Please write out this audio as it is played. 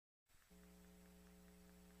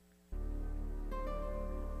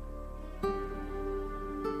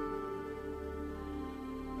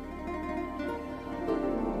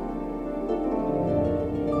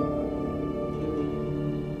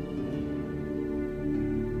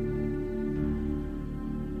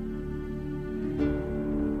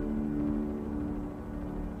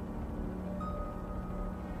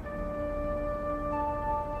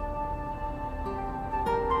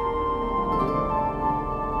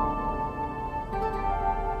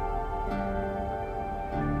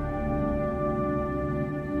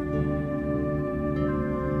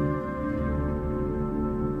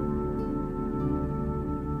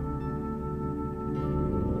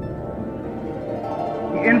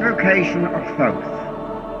Invocation of Thoth.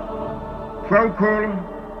 Procul,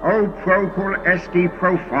 o procul esti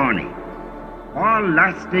profani, par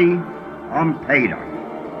lasti ompeda.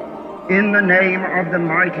 In the name of the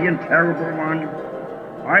mighty and terrible one,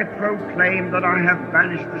 I proclaim that I have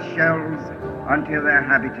banished the shells unto their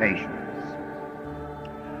habitations.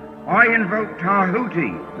 I invoke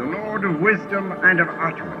Tahuti, the Lord of wisdom and of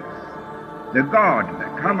utterance, the God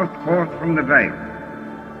that cometh forth from the veil.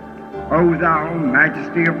 O thou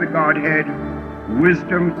majesty of the Godhead,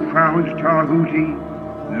 wisdom-crowned Tahuti,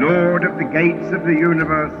 Lord of the gates of the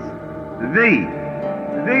universe, thee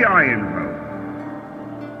I invoke.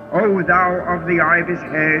 O thou of the ivy's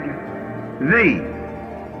head, thee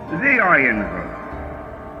I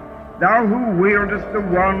invoke. Thou who wieldest the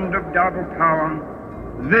wand of double power,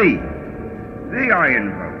 thee I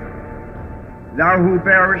invoke. Thou who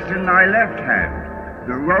bearest in thy left hand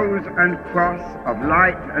the rose and cross of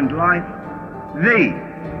light and life, thee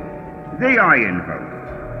I invoke.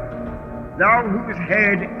 Thou whose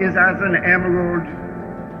head is as an emerald,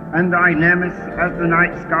 and thy nemes as the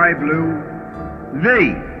night sky blue,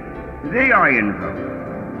 thee I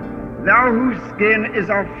invoke. Thou whose skin is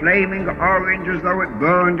of flaming orange as though it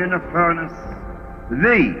burned in a furnace,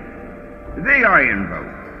 thee I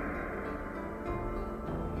invoke.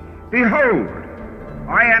 Behold,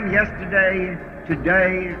 I am yesterday,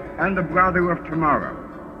 today, and the brother of tomorrow.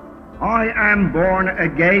 I am born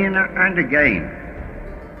again and again.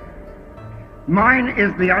 Mine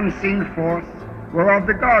is the unseen force whereof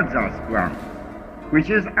the gods are sprung, which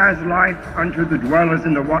is as life unto the dwellers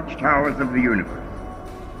in the watchtowers of the universe.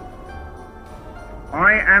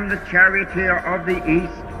 I am the charioteer of the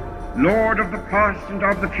east, Lord of the past and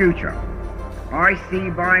of the future. I see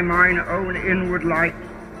by mine own inward light,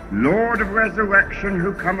 Lord of resurrection,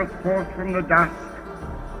 who cometh forth from the dusk,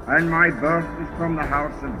 and my birth is from the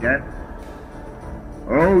house of death.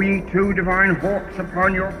 O ye two divine hawks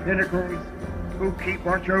upon your pinnacles, who keep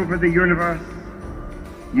watch over the universe,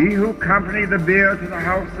 ye who accompany the bier to the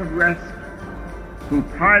house of rest, who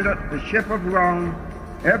pilot the ship of wrong,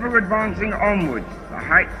 ever advancing onwards the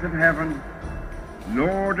heights of heaven,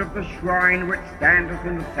 Lord of the shrine which standeth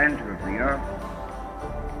in the center of the earth.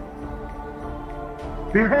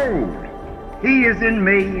 Behold, he is in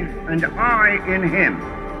me, and I in him.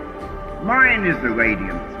 Mine is the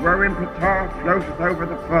radiance wherein Ptah floateth over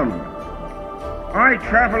the firmament. I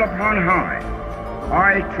travel upon high.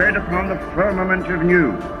 I tread upon the firmament of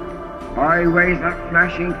new. I raise up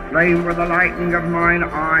flashing flame with the lightning of mine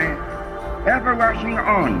eye, ever rushing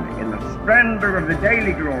on in the splendor of the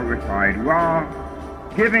daily glorified Ra,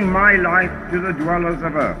 giving my life to the dwellers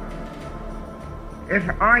of earth. If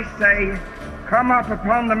I say, come up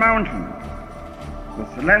upon the mountain, the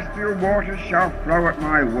celestial waters shall flow at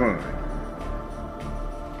my word.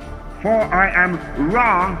 For I am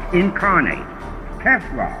Ra incarnate,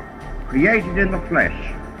 Kepra, created in the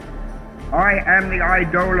flesh. I am the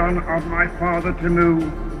eidolon of my father Tamu,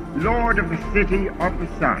 Lord of the city of the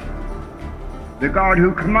sun. The God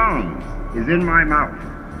who commands is in my mouth.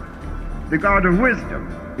 The God of wisdom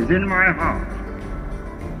is in my heart.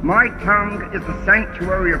 My tongue is the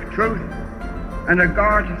sanctuary of truth, and a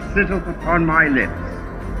guard sitteth upon my lips.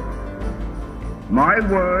 My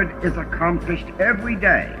word is accomplished every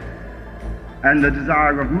day, and the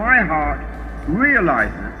desire of my heart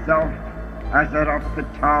realizes itself as that of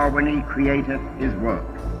Ptah when he createth his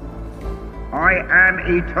works. I am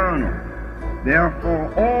eternal,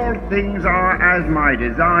 therefore all things are as my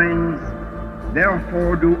designs,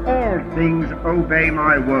 therefore do all things obey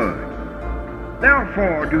my word.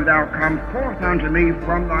 Therefore do thou come forth unto me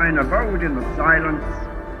from thine abode in the silence,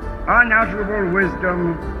 unutterable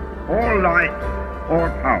wisdom, or light, or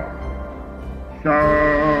power. So,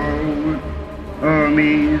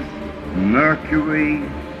 Hermes, Mercury,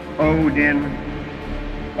 Odin,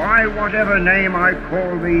 by whatever name I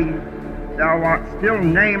call thee, thou art still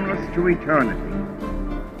nameless to eternity.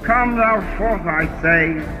 Come thou forth, I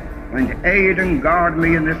say, and aid and guard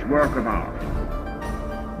me in this work of art.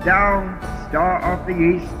 Thou, star of the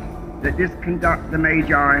east, that didst conduct the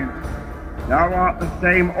Magi, thou art the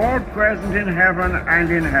same all present in heaven and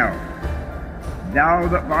in hell. Thou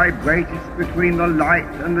that vibratest between the light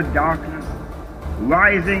and the darkness,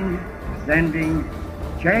 rising, descending,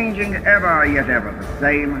 changing ever, yet ever the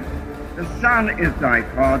same. The sun is thy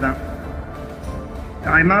father,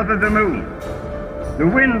 thy mother the moon. The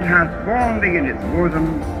wind hath borne thee in its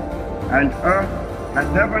bosom, and earth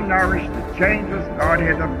hath ever nourished the changeless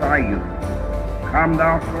Godhead of thy youth. Come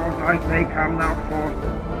thou forth, I say, come thou forth,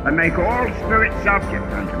 and make all spirits subject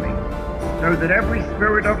unto me, so that every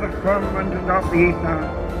spirit of the firmament and of the ether,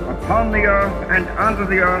 upon the earth and under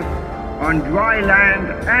the earth, on dry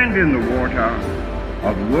land and in the water,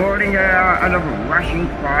 of whirling air and of rushing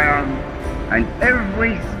fire, and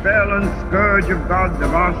every spell and scourge of God the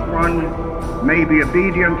vast one may be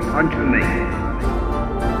obedient unto me.